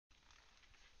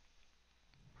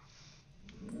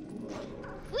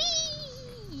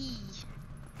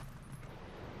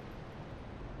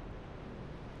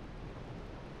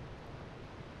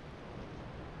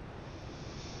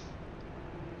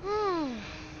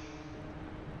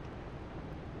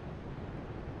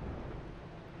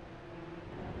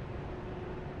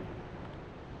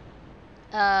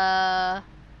Okay.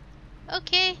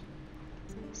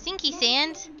 Sinky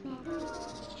sand.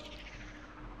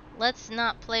 Let's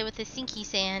not play with the sinky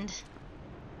sand.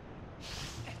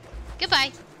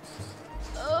 Goodbye.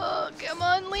 Oh, come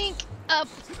on, Link. Up,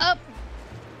 up.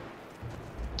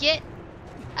 Get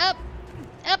up,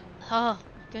 up. Oh, my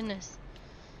goodness.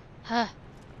 Huh.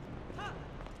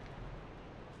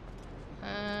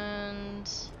 And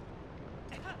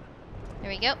there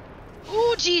we go.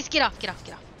 Oh, jeez, get off, get off,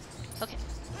 get off. Okay.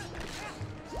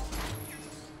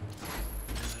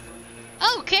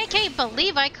 Oh, can't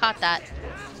believe I caught that.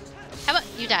 How about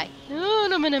you die? No,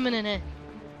 no, no, no, no, no.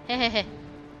 Hehehe.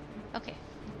 Okay.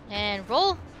 And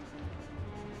roll.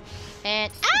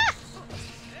 And ah!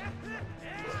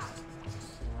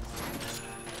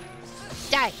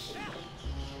 Die.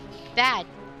 Bad.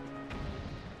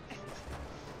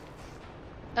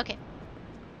 Okay.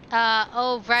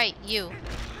 Oh, right, you.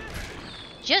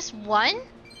 Just one?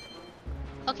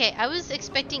 Okay, I was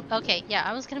expecting... Okay, yeah,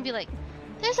 I was gonna be like,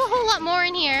 there's a whole lot more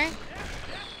in here.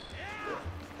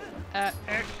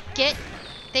 Get...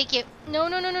 Thank you. No,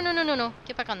 no, no, no, no, no, no, no.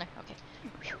 Get back on there. Okay.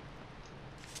 Whew.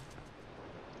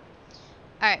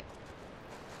 Alright.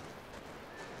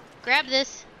 Grab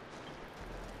this.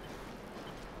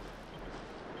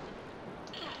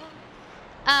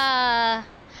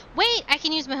 Wait, I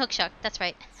can use my hook shot. That's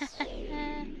right.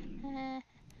 And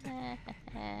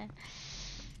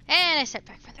I start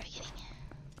back from the beginning.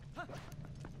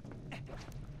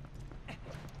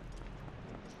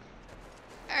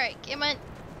 Alright, come on.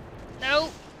 No.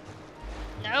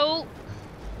 No.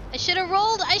 I should have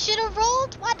rolled. I should have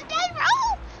rolled. What did I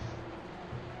roll?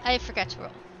 I forgot to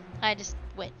roll. I just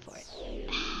went for it.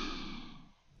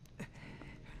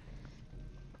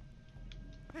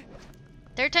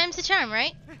 Third time's the charm,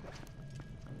 right?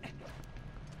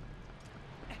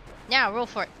 Now, roll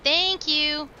for it. Thank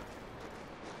you.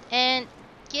 And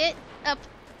get up.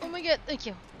 Oh my god, thank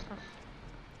you.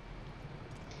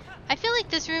 I feel like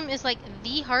this room is like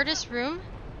the hardest room.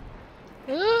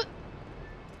 Did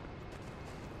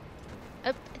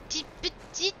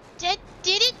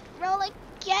it roll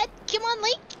again? Come on,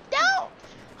 Link. No.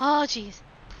 Oh, jeez.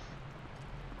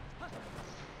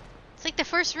 It's like the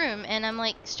first room, and I'm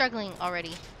like struggling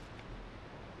already.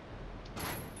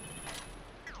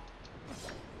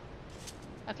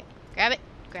 Okay, grab it.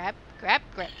 Grab.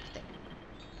 There.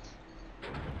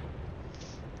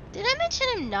 Did I mention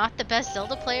I'm not the best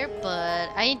Zelda player,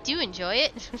 but I do enjoy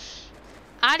it?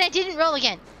 And I didn't roll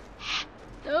again.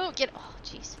 No, get... Oh,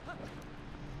 jeez.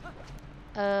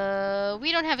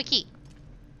 We don't have a key.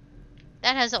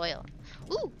 That has oil.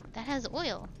 Ooh, that has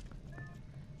oil.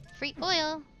 Free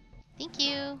oil. Thank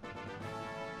you.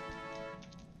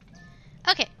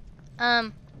 Okay.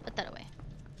 Put that away.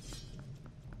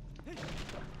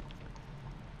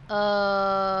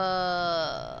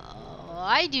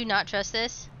 I do not trust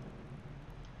this.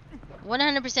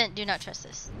 100% do not trust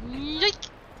this. Yoink.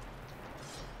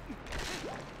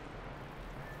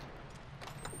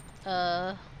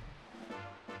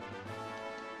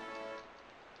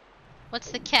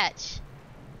 What's the catch?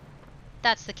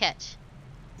 That's the catch.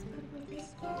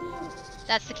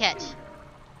 That's the catch.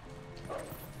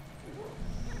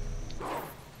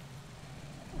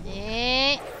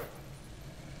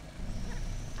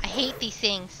 I hate these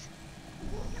things.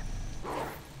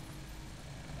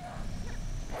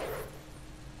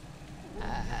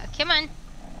 Come on.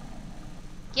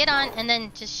 Get on and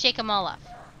then just shake them all off.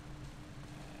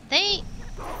 There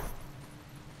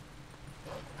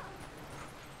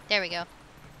we go.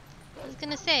 I was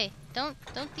gonna say, don't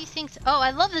these things... Oh,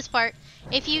 I love this part.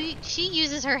 She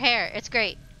uses her hair. It's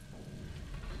great.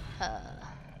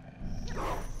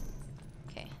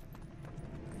 Okay.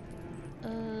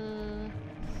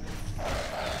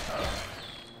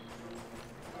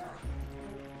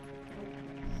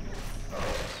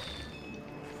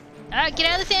 Get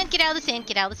out of the sand, get out of the sand,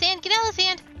 get out of the sand, get out of the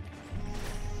sand!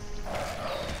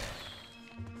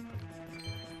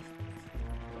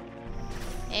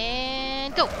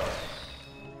 And go!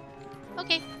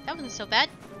 Okay, that wasn't so bad.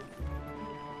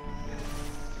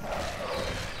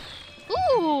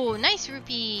 Ooh, nice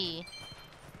rupee!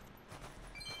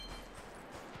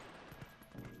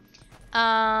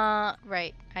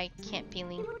 Right. I can't be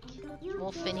Link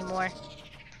Wolf anymore.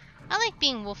 I like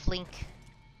being Wolf Link.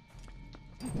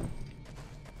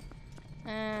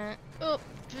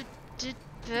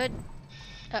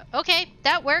 Okay,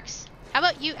 that works. How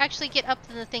about you actually get up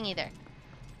to the thingy there?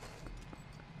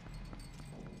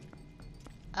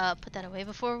 Put that away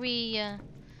before we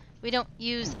don't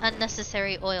use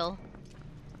unnecessary oil.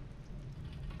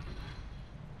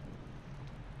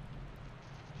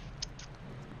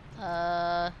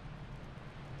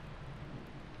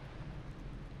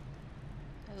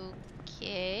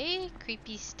 Okay,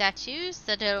 creepy statues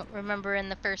that I don't remember in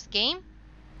the first game.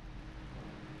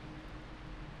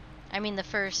 I mean the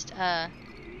first,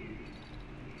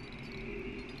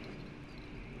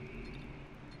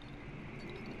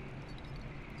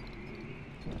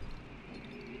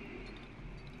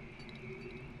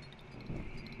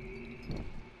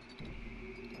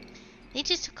 They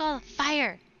just took all the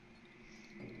fire.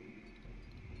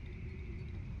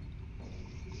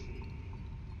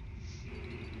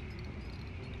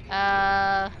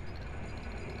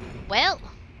 Well,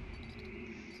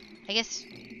 I guess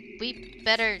we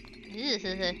better.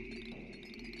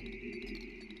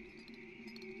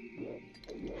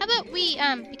 How about we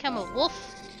become a wolf?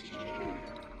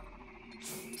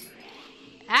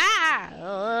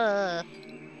 Ah!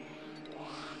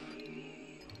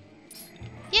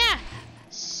 Yeah,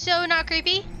 so not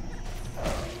creepy.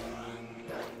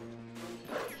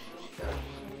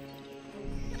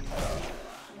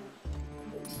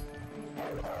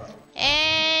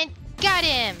 And got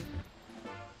him.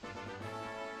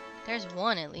 There's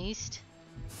one at least.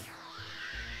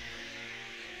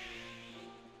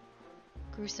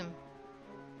 Gruesome.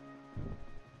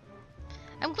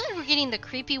 I'm glad we're getting the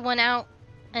creepy one out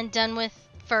and done with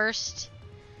first.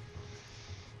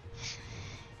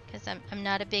 Because I'm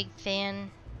not a big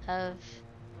fan of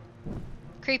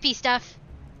creepy stuff.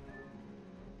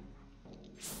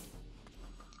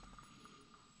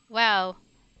 Wow.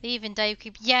 They even die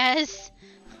creepy. Yes!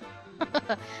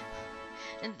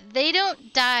 They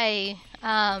don't die,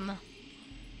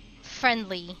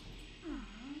 friendly.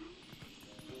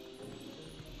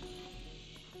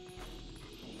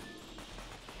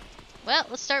 Well,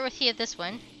 let's start with here, this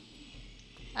one.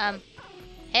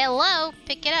 Hello!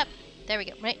 Pick it up! There we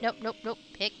go. Right, nope.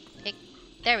 Pick.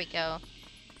 There we go.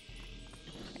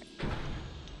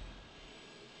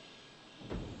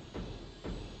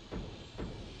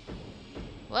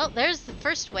 Well, there's the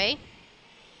first way.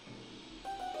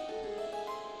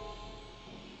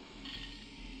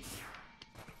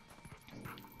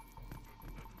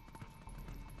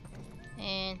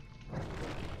 And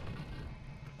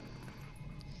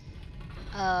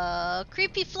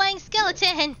creepy flying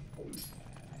skeleton.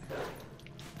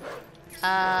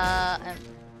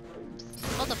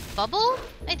 It's called a bubble,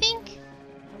 I think.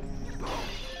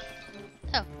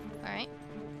 Oh, all right.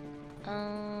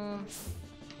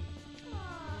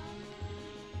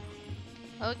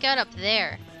 Oh, it got up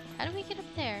there. How do we get up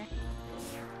there?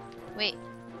 Wait.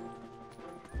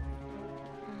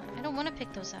 I don't want to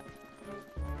pick those up.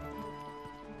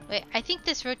 Wait, I think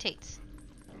this rotates.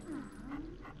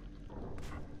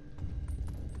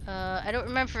 I don't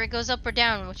remember if it goes up or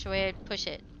down, which way I'd push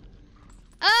it.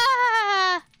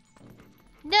 Ah!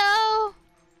 No!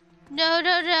 No.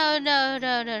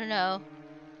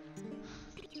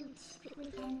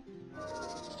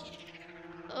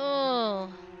 Oh.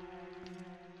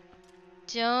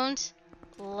 Don't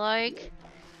like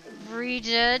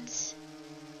redeads.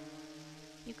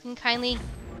 You can kindly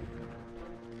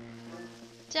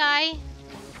die.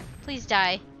 Please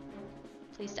die.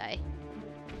 Please die.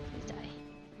 Please die.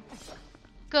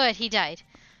 Good, he died.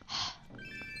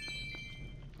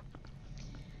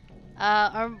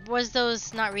 Or was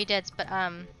those not redeads, but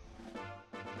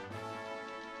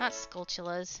not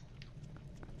Skulltulas.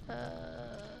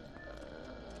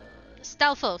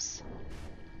 Stalfos.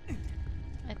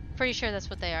 I'm pretty sure that's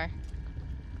what they are.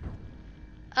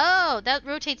 Oh, that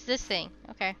rotates this thing.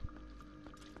 Okay.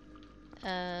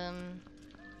 I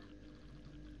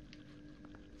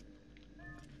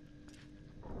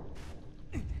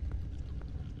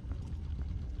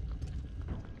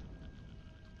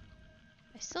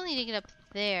still need to get up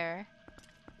there.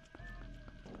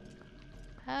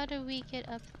 How do we get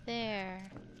up there?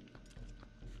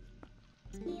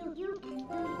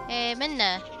 Hey,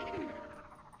 Minna.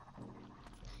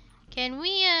 Can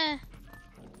we,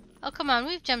 oh, come on.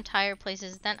 We've jumped higher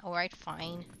places. Then, alright,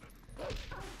 fine.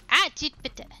 Ah,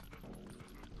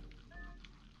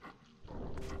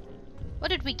 what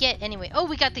did we get anyway? Oh,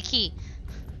 we got the key.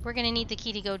 We're gonna need the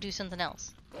key to go do something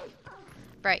else.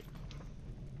 Right.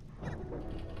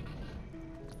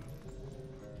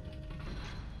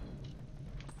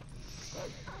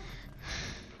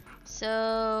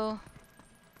 So...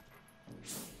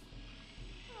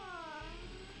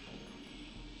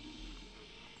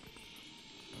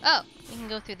 oh, we can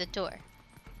go through the door.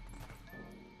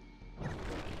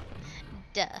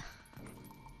 Duh.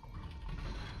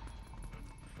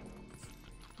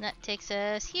 That takes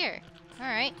us here.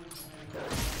 Alright.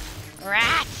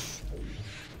 Rats!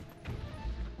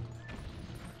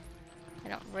 I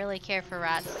don't really care for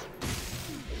rats.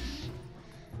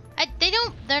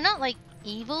 They're not like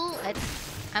evil.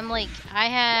 I'm like,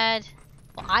 I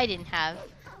didn't have.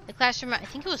 The classroom, I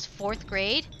think it was 4th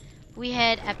grade. We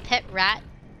had a pet rat.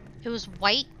 It was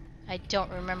white. I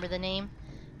don't remember the name.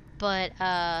 But,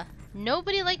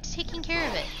 nobody liked taking care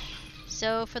of it.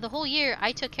 So, for the whole year,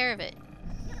 I took care of it.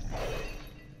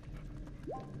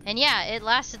 And yeah, it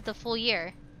lasted the full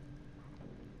year.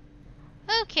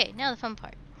 Okay, now the fun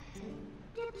part.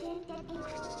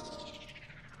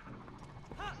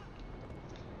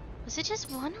 Was it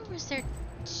just one, or was there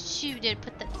two? Did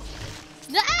put that?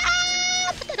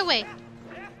 Ah! Put that away.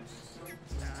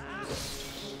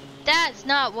 That's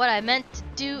not what I meant to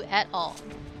do at all.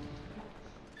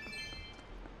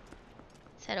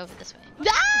 Let's head over this way.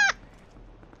 Ah!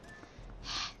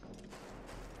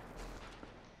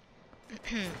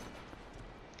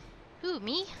 Who,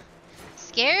 me?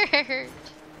 Scared.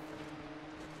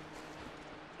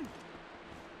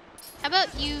 How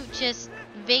about you just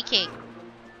vacate?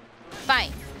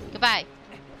 Fine. Goodbye.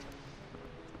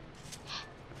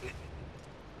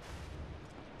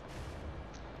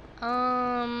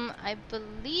 I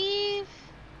believe...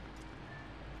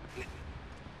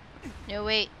 No,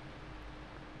 wait.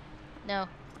 No.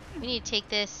 We need to take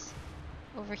this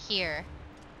over here.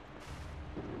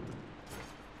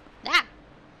 Ah!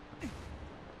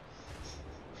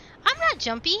 I'm not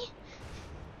jumpy.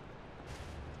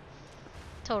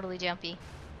 Totally jumpy.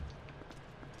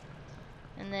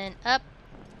 And then up.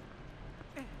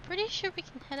 Pretty sure we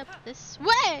can head up this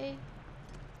way.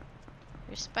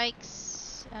 There's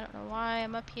spikes. I don't know why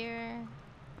I'm up here.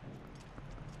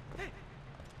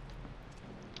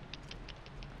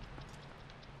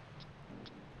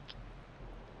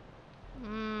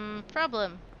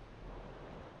 Problem.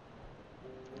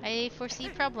 I foresee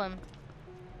problem.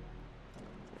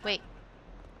 Wait.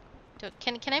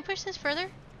 Can I push this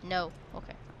further? No.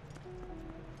 Okay.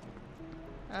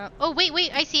 Oh,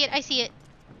 wait. I see it.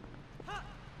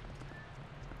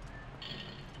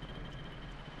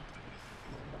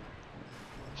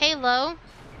 Halo.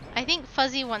 I think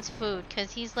Fuzzy wants food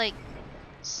because he's like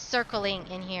circling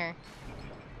in here.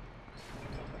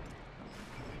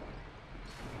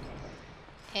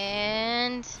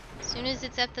 And as soon as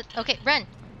it's at the... Okay, run!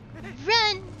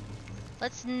 Run!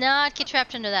 Let's not get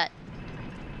trapped under that.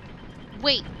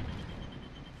 Wait.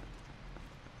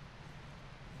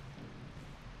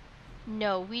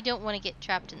 No, we don't want to get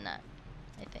trapped in that,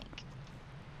 I think.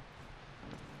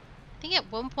 I think at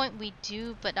one point we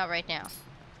do, but not right now.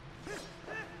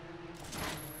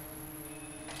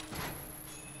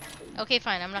 Okay,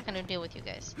 fine. I'm not going to deal with you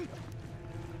guys.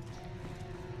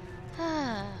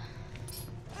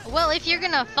 Well, if you're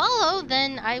going to follow,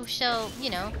 then I shall,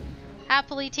 you know,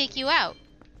 happily take you out.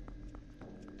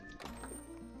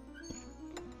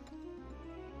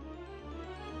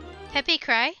 Pepe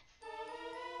cry?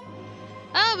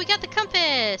 Oh, we got the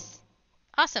compass!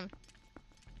 Awesome.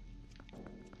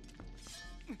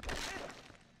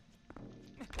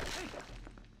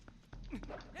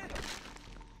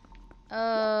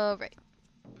 Right.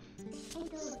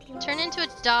 Turn into a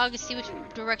dog to see which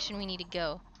direction we need to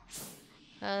go.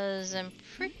 Because I'm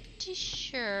pretty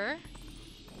sure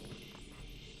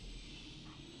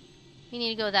we need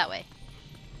to go that way.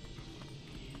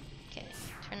 Okay,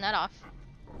 turn that off.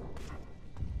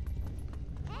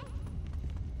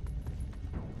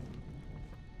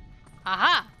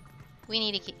 Aha! We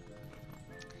need a key.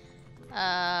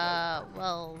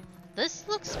 Well, this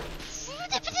looks...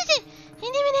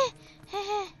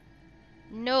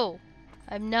 No,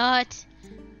 I'm not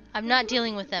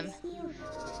dealing with them.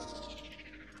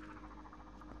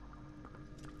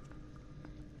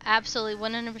 Absolutely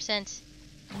 100%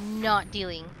 not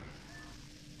dealing.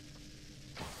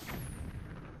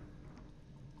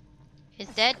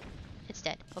 It's dead? It's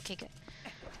dead. Okay, good.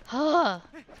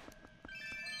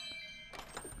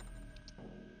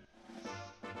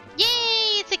 Yay!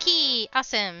 It's a key!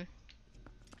 Awesome.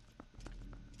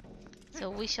 So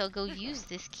we shall go use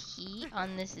this key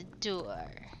on this door.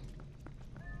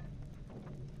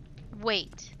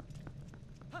 Wait.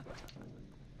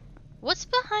 What's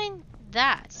behind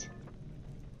that?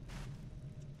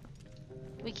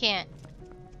 We can't.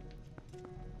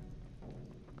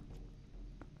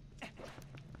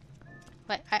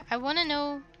 But I want to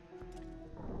know.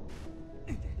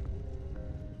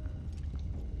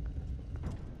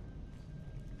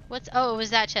 What's... Oh, it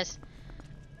was that chest.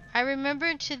 I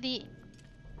remember to the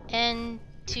end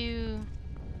to...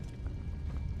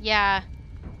 Yeah.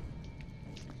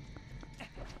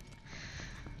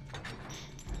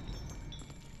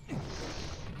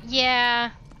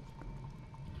 Yeah.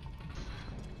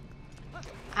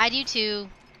 I do too.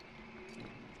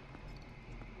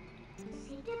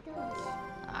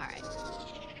 Alright.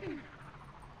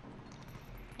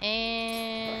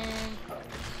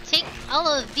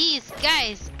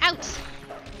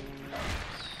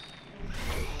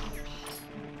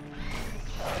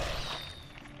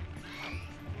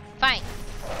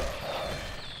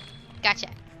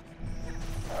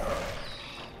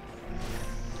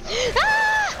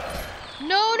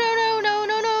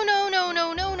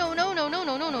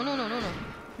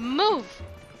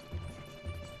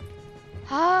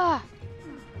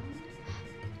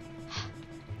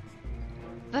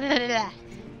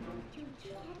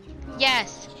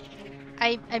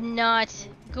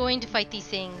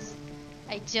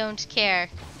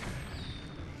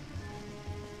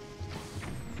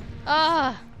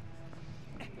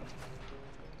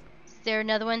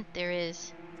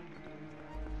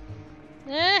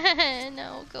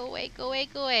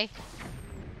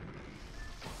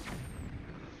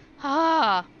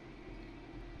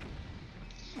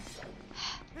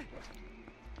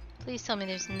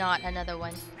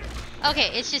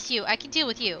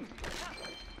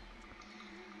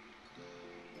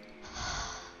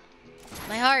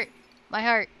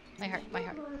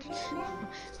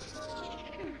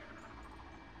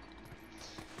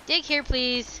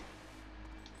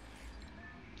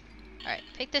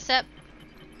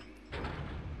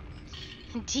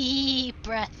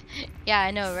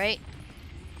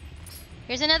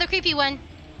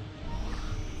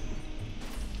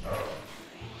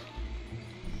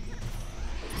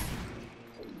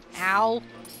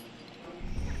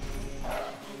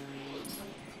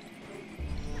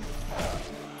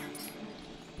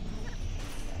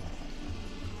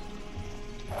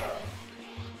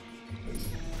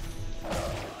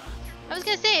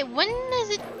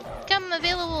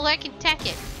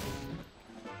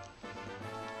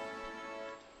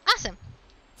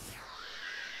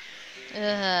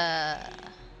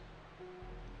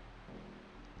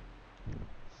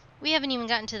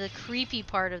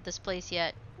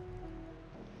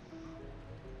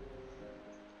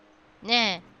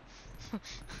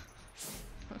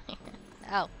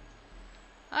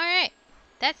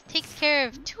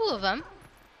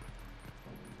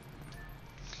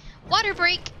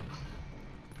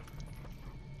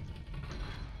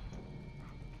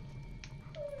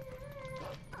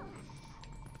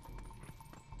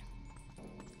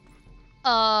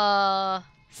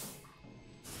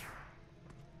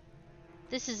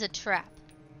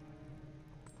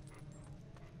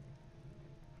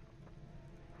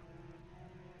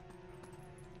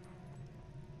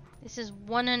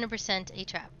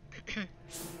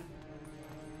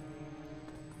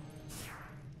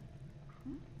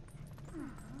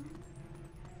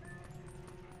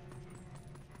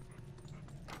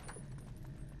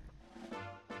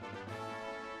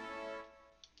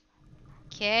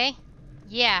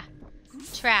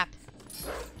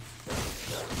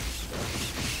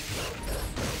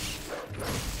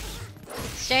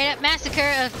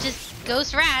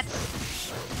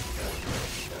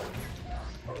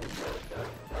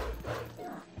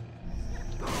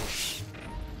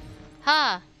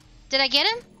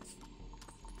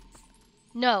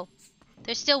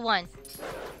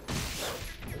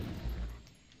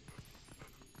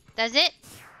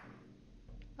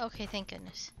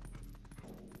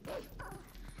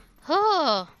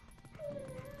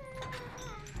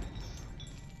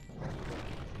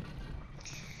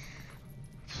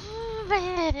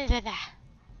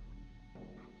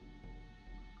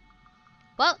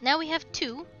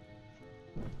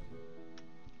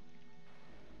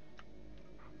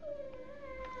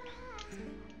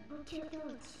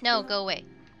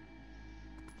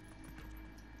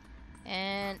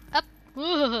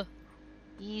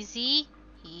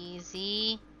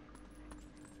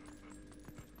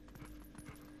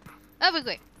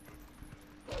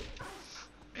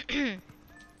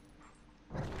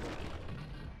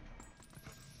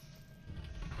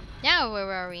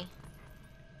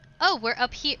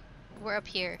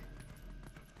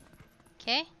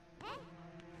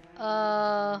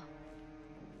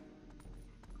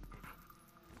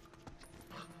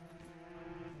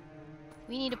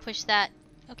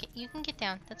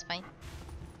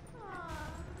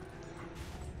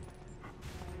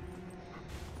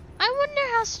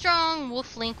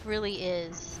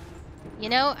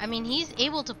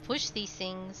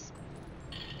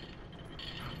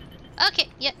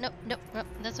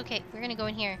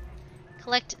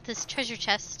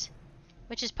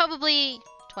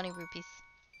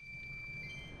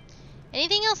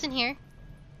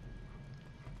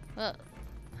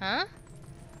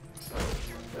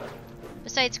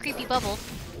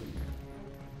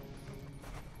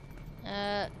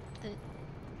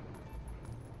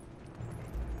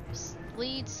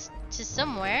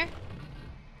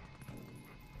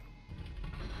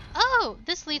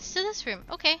 leads to this room.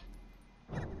 Okay.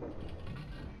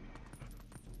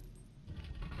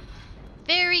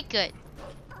 Very good.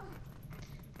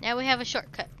 Now we have a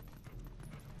shortcut.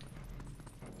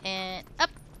 And up.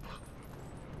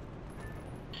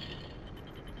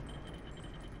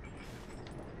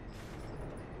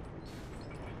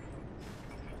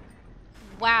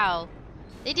 Wow.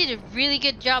 They did a really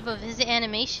good job of his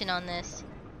animation on this.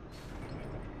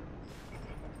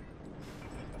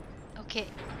 Okay.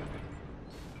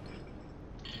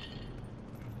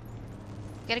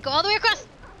 Gotta go all the way across.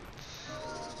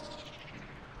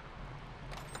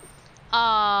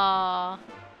 Aww.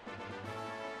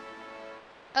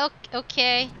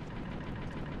 Okay.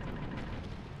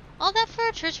 All that for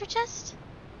a treasure chest?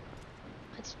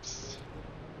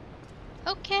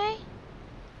 Okay.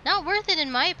 Not worth it in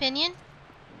my opinion.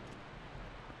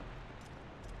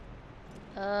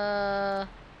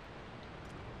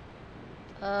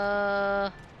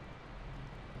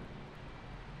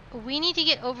 We need to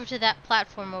get over to that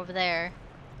platform over there.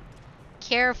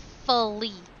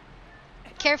 Carefully.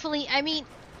 Carefully, I mean...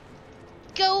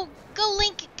 Go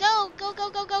Link! Go! Go!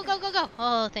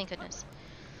 Oh, thank goodness.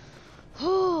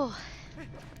 Whew.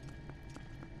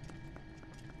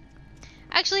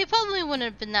 Actually, it probably wouldn't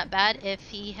have been that bad if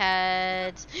he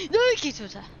had...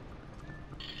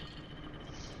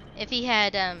 If he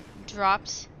had,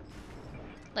 dropped...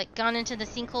 Like, gone into the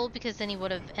sinkhole, because then he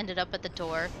would have ended up at the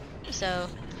door. So...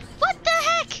 What the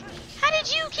heck? How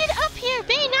did you get up here?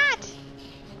 Be not!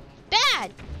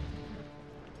 Bad!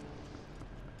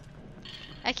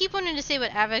 I keep wanting to say what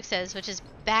Avok says, which is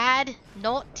bad,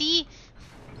 naughty.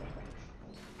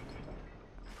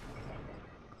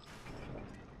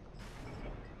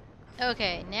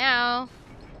 Okay, now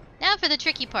for the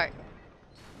tricky part.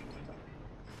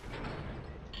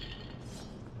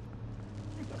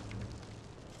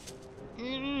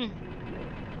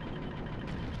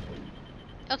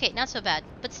 Okay, not so bad,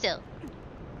 but still.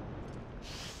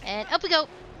 And up we go.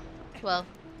 Well,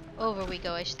 over we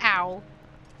go. Ow,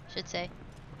 should say.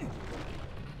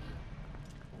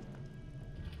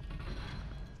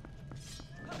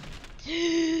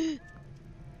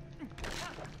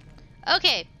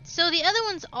 Okay, so the other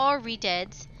ones are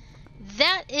re-deads.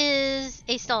 That is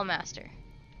a stall master.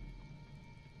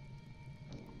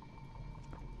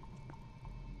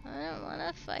 I don't want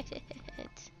to fight it.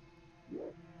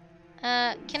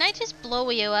 Can I just blow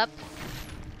you up?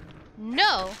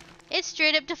 No, it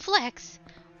straight up deflects.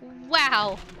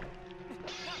 Wow.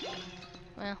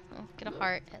 Well, I'll get a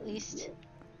heart at least.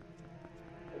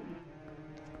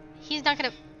 He's not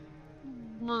gonna...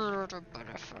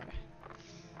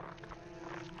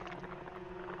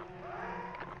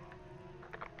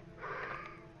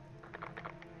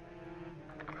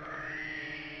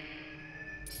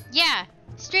 Yeah,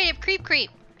 straight up creep.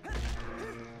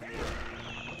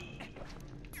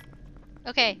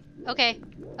 Okay.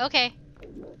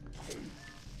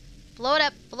 Blow it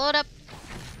up.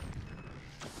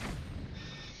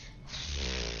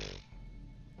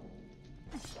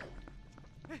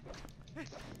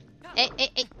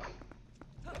 Hey.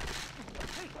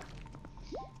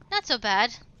 Not so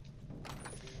bad.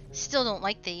 Still don't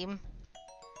like them.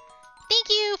 Thank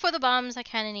you for the bombs. I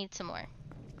kind of need some more.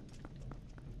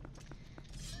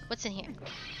 What's in here?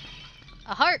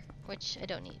 A heart, which I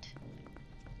don't need.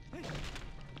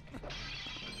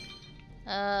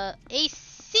 A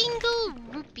single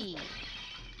rupee.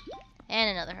 And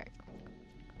another heart.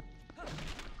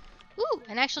 Ooh,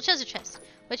 an actual treasure chest,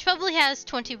 which probably has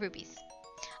 20 rupees.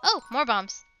 Oh, more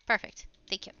bombs. Perfect.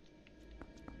 Thank you.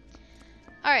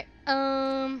 Alright,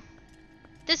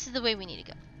 this is the way we need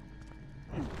to go.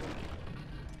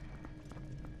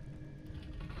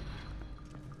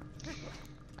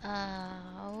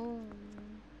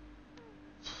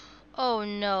 Oh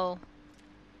no.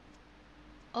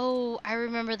 Oh, I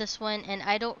remember this one, and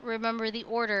I don't remember the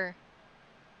order.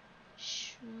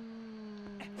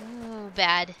 Ooh,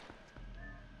 bad.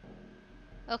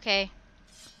 Okay.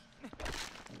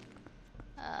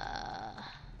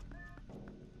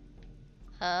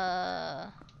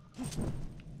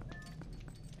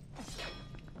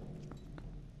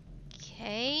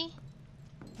 Okay.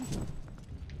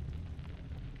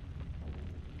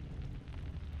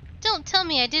 Don't tell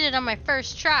me I did it on my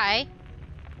first try.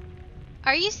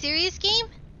 Are you serious, game?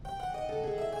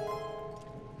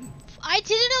 I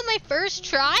did it on my first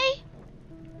try?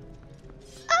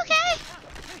 Okay.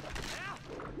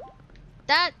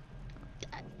 That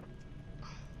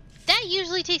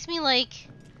usually takes me like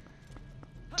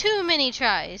too many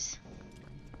tries.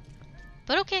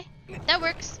 But okay, that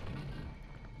works.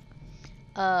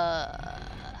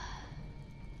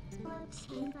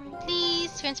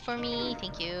 Please transform me,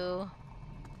 thank you.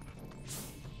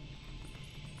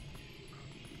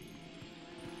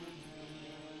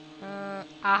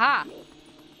 Aha!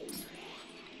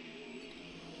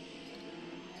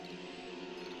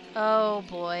 Oh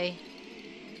boy.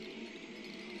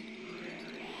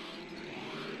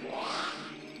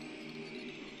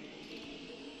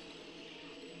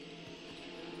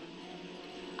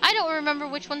 I don't remember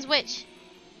which one's which.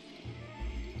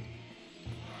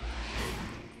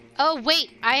 Oh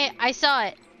wait, I saw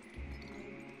it.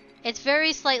 It's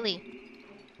very slightly.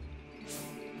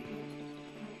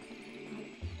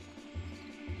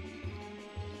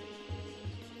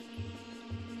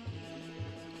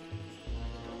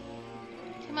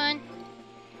 Come on.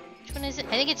 Which one is it?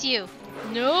 I think it's you.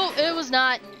 No, it was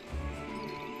not.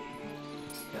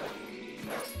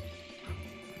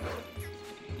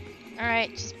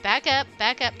 Alright, just back up,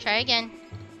 try again.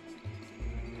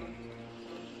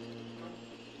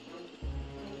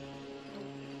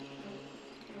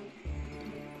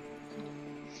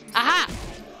 Aha!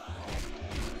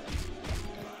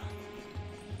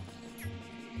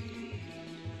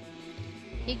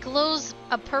 He glows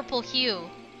a purple hue.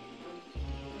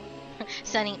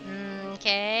 Sunny,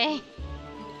 okay.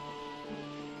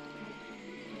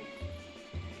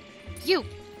 You!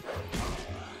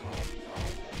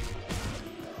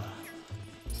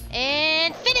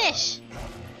 And finish!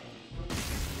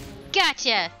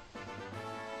 Gotcha!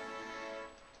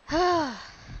 Blah,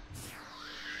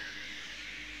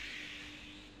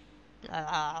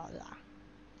 blah, blah.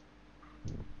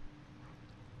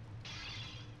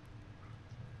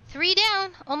 3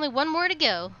 down, only 1 more to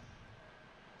go.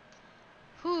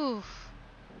 Whew.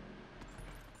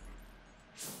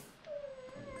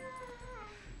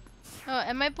 Oh,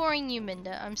 am I boring you,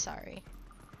 Minda? I'm sorry.